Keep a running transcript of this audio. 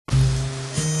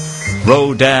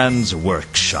Rhodan's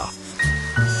workshop.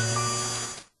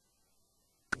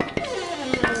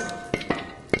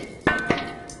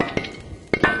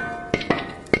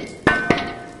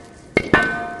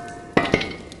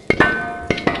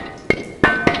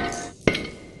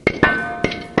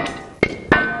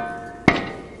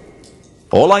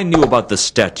 All I knew about the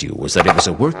statue was that it was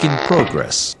a work in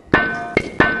progress.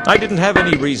 I didn't have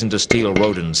any reason to steal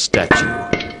Rhodan's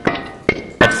statue.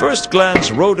 At first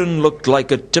glance, Rhodan looked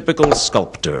like a typical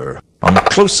sculptor. On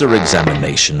closer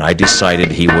examination, I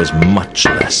decided he was much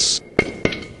less.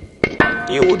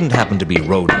 You wouldn't happen to be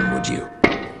Rhodan, would you?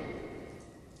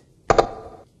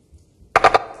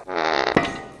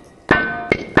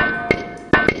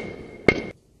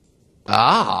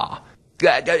 Ah,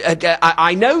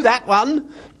 I know that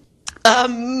one.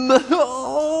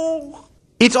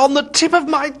 It's on the tip of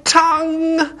my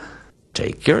tongue.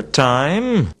 Take your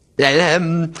time.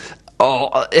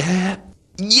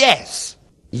 Yes.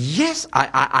 Yes,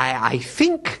 I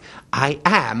think I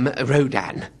am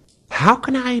Rhodan. How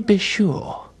can I be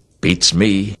sure? Beats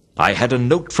me. I had a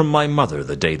note from my mother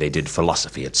the day they did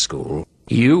philosophy at school.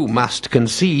 You must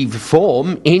conceive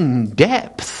form in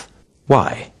depth.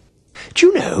 Why? Do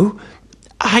you know,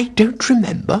 I don't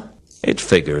remember. It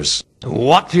figures.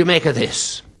 What do you make of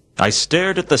this? I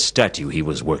stared at the statue he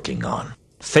was working on.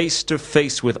 Face to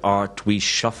face with art, we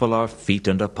shuffle our feet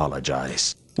and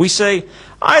apologize. We say,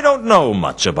 I don't know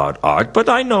much about art, but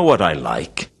I know what I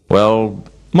like. Well,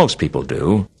 most people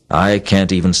do. I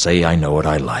can't even say I know what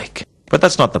I like. But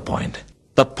that's not the point.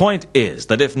 The point is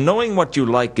that if knowing what you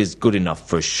like is good enough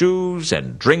for shoes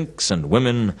and drinks and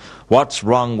women, what's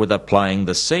wrong with applying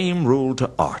the same rule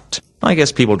to art? I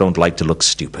guess people don't like to look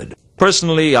stupid.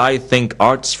 Personally, I think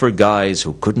art's for guys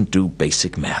who couldn't do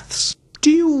basic maths. Do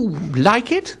you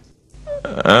like it?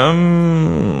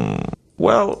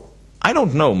 Well, I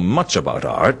don't know much about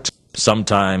art.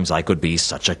 Sometimes I could be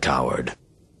such a coward.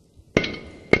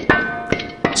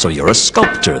 So you're a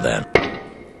sculptor, then?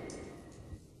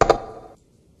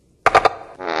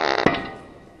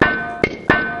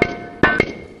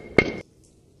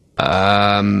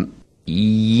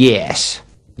 Yes.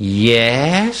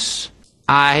 Yes,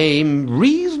 I'm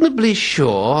reasonably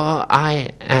sure I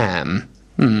am.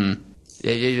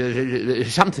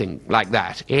 Something like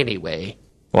that, anyway.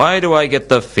 Why do I get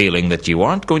the feeling that you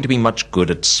aren't going to be much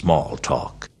good at small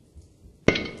talk?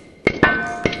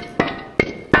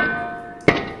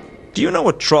 Do you know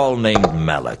a troll named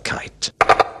Malachite?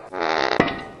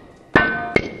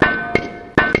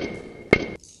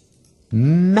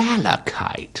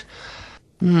 Malachite?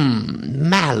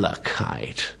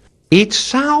 Malachite. It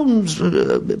sounds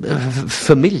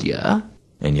familiar.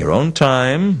 In your own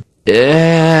time?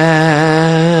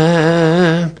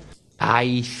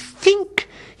 I think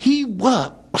he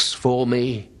works for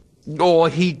me. Or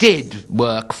he did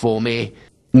work for me.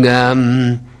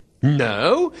 No,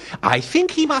 I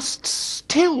think he must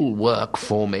still work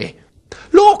for me.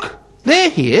 Look,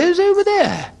 there he is over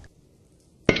there.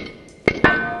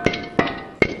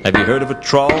 Have you heard of a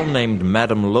troll named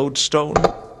Madame Lodestone?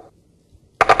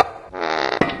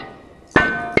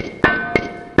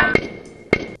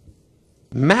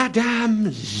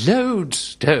 Madame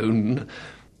Lodestone,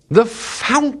 the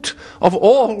fount of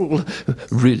all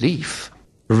relief.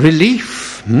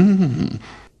 Relief,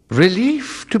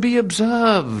 relief to be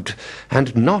observed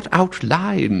and not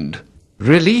outlined.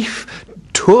 Relief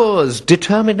tours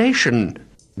determination.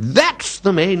 That's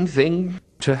the main thing.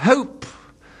 To hope,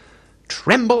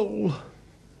 tremble,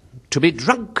 to be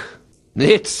drunk.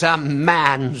 It's a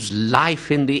man's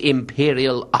life in the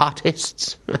imperial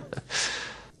artists.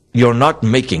 You're not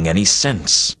making any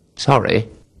sense. Sorry.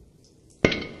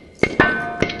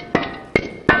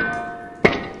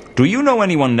 Do you know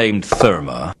anyone named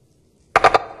Therma?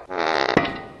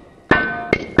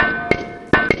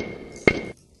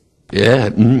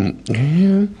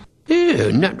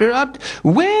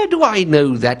 Where do I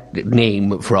know that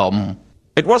name from?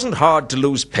 It wasn't hard to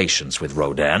lose patience with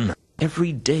Rhodan.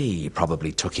 Every day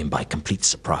probably took him by complete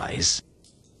surprise.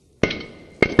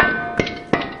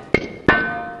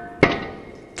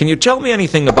 Can you tell me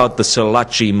anything about the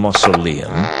Salaci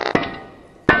Mausoleum?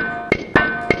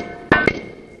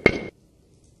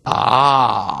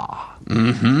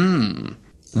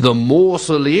 The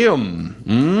mausoleum.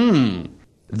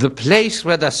 The place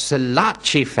where the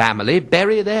Salaci family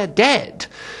bury their dead.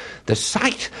 The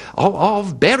site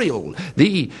of burial.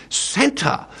 The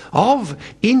center of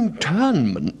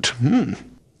internment.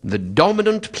 The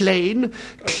dominant plane,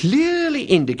 clearly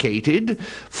indicated,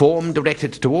 form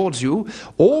directed towards you,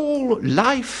 all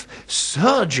life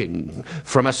surging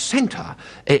from a center,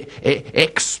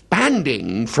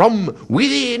 expanding from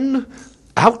within,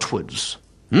 outwards.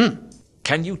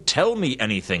 Can you tell me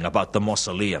anything about the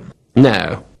mausoleum?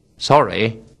 No,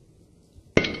 sorry.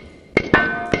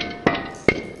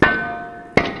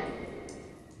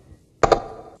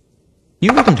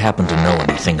 You wouldn't happen to know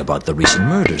anything about the recent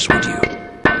murders, would you?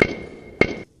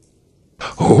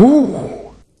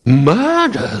 Oh,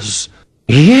 murders.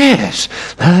 Yes.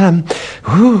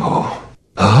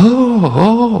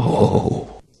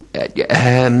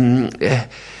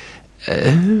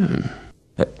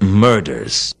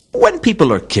 Murders. When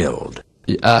people are killed.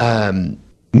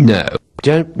 No.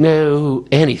 Don't know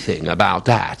anything about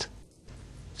that.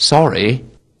 Sorry.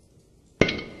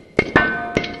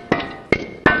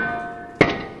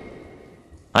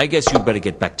 I guess you'd better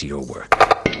get back to your work.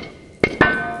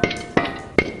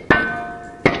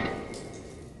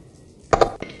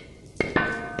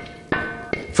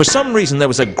 For some reason, there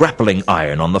was a grappling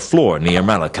iron on the floor near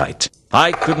Malachite.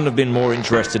 I couldn't have been more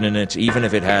interested in it, even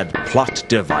if it had plot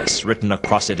device written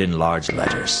across it in large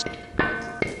letters.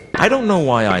 I don't know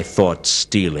why I thought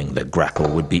stealing the grapple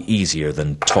would be easier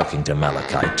than talking to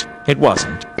Malachite. It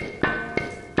wasn't.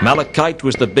 Malachite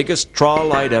was the biggest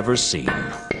troll I'd ever seen.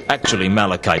 Actually,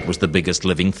 Malachite was the biggest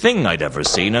living thing I'd ever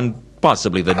seen, and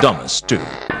possibly the dumbest, too.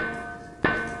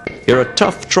 You're a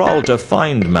tough troll to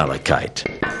find, Malachite.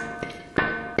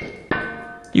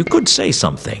 You could say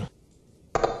something.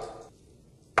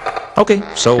 Okay,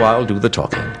 so I'll do the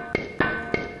talking.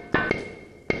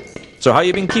 So how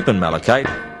you been keeping, Malachite?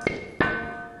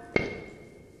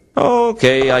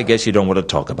 Okay, I guess you don't want to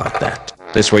talk about that.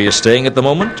 This where you're staying at the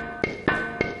moment?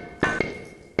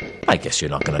 I guess you're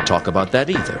not going to talk about that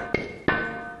either.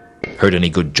 Heard any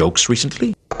good jokes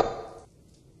recently?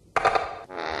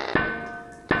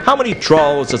 How many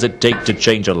trolls does it take to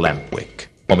change a lamp wick?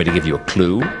 Want me to give you a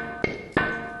clue?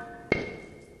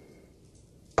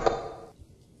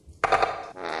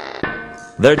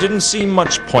 There didn't seem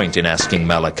much point in asking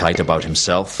Malachite about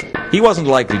himself. He wasn't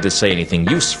likely to say anything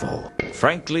useful.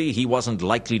 Frankly, he wasn't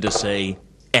likely to say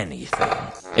anything.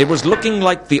 It was looking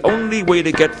like the only way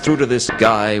to get through to this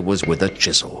guy was with a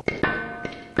chisel.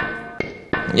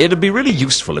 It'd be really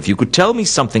useful if you could tell me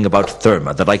something about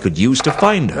Therma that I could use to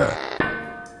find her.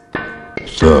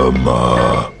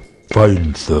 Therma.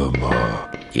 Find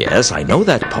Therma. Yes, I know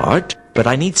that part, but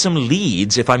I need some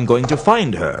leads if I'm going to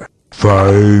find her.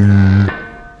 Find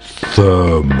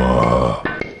Therma.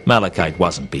 Malachite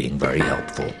wasn't being very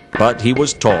helpful, but he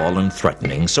was tall and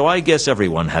threatening, so I guess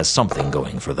everyone has something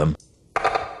going for them.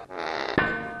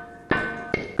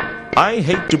 I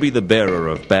hate to be the bearer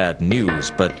of bad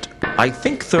news, but I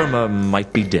think Therma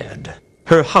might be dead.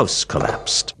 Her house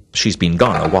collapsed. She's been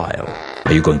gone a while.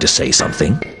 Are you going to say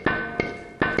something?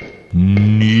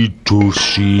 Need to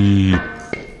see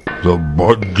the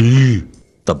body.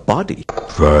 The body?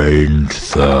 Find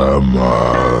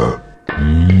Therma.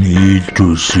 Need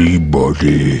to see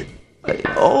body.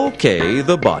 Okay,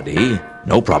 the body.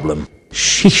 No problem.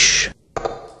 Sheesh.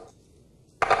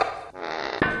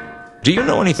 Do you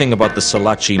know anything about the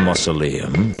Salachi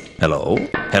Mausoleum? Hello?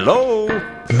 Hello?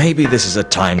 Maybe this is a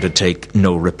time to take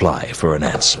no reply for an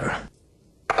answer.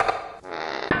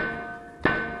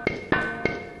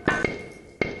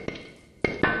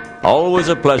 Always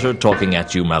a pleasure talking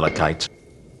at you, Malachite.